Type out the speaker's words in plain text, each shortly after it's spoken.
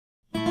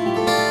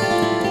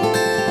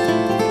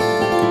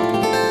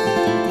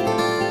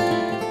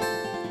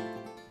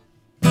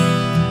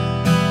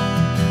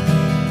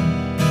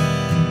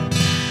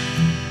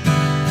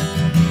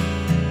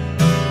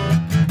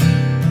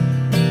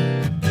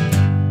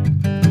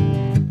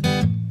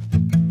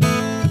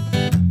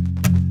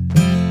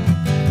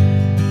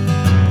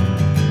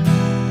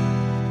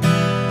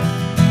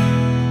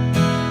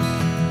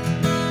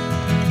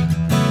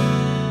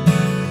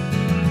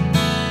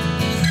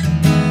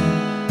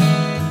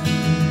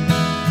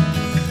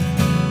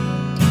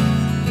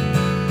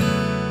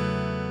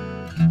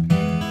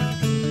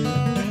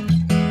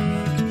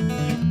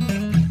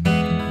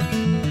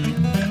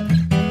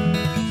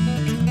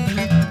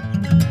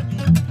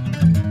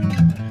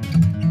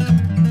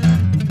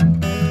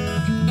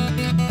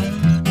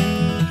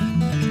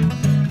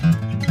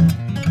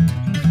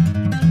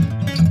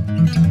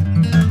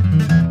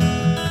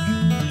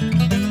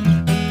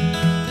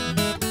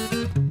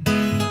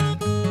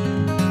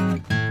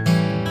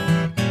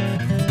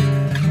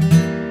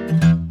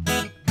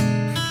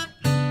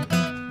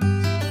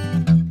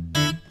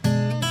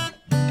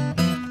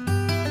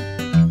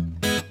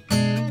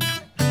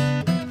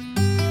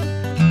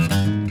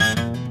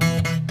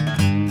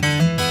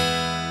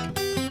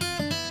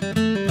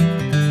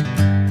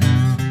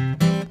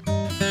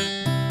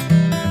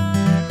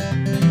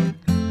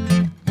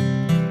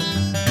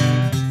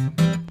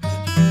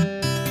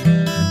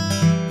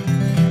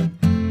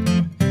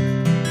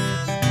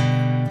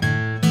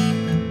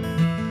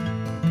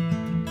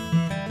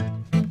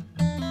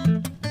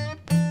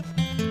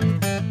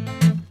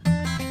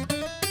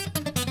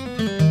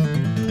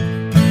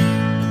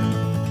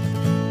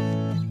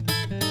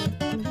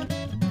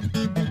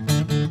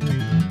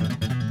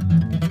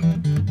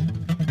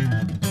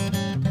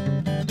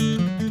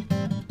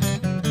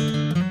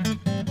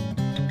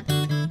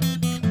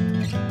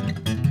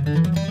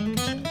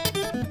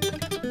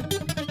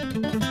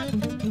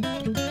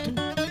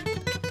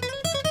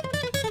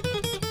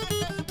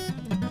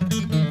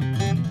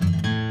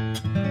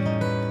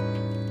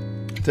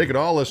Take it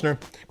all, listener.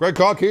 Greg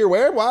Koch here,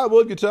 where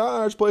Wildwood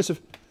Guitars, place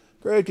of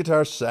great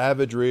guitar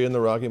savagery in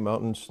the Rocky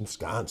Mountains,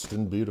 ensconced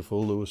in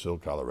beautiful Louisville,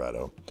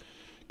 Colorado.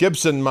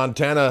 Gibson,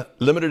 Montana,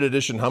 limited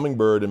edition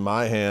Hummingbird in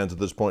my hands at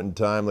this point in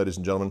time, ladies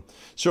and gentlemen.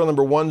 Serial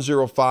number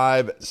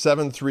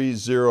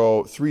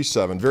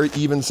 105-73037. Very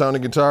even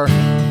sounding guitar.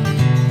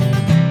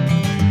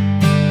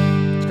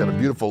 It's got a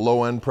beautiful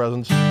low end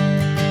presence. It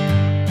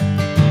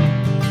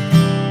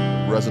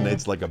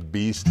resonates like a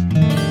beast.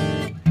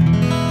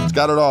 It's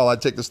got it all.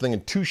 I'd take this thing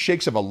in 2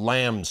 shakes of a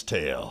lamb's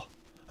tail,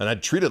 and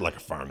I'd treat it like a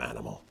farm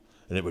animal,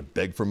 and it would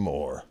beg for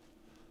more.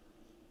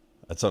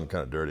 That sounded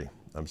kind of dirty.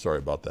 I'm sorry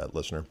about that,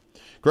 listener.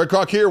 Greg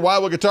Koch here,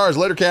 Wildwood Guitars.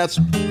 Later, cats.